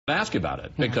ask you about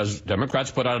it, because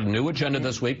Democrats put out a new agenda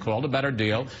this week called A Better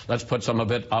Deal. Let's put some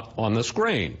of it up on the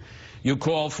screen. You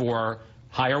call for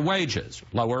higher wages,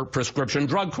 lower prescription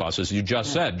drug costs, as you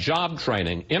just said, job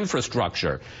training,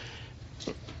 infrastructure.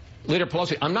 Leader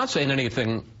Pelosi, I'm not saying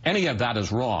any of that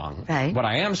is wrong. Right. What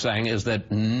I am saying is that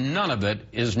none of it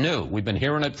is new. We've been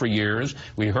hearing it for years.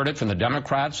 We heard it from the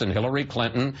Democrats and Hillary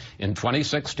Clinton in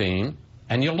 2016,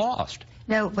 and you lost.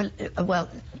 No, well,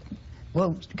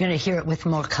 we're going to hear it with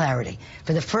more clarity.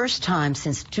 For the first time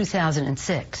since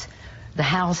 2006,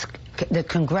 the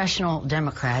congressional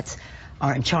Democrats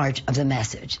are in charge of the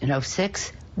message. In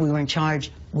 2006, we were in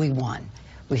charge, we won.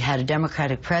 We had a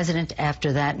Democratic president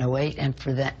after that in 2008, and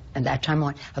for that time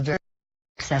on, a very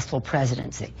successful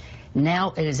presidency.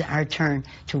 Now it is our turn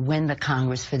to win the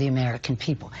Congress for the American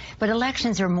people. But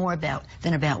elections are more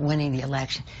than about winning the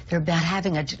election. They're about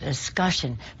having a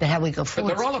discussion about how we go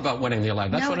forward. But they're all about winning the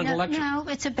election. That's what an election. No,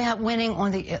 it's about winning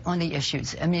on the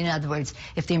issues. I mean, in other words,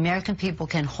 if the American people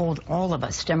can hold all of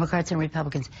us, Democrats and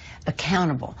Republicans,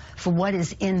 accountable for what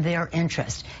is in their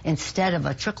interest, instead of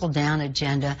a trickle-down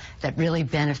agenda that really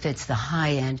benefits the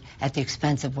high end at the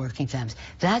expense of working families.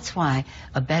 That's why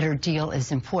a better deal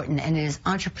is important, and it is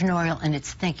entrepreneurial in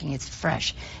its thinking. It's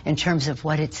fresh in terms of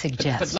what it suggests.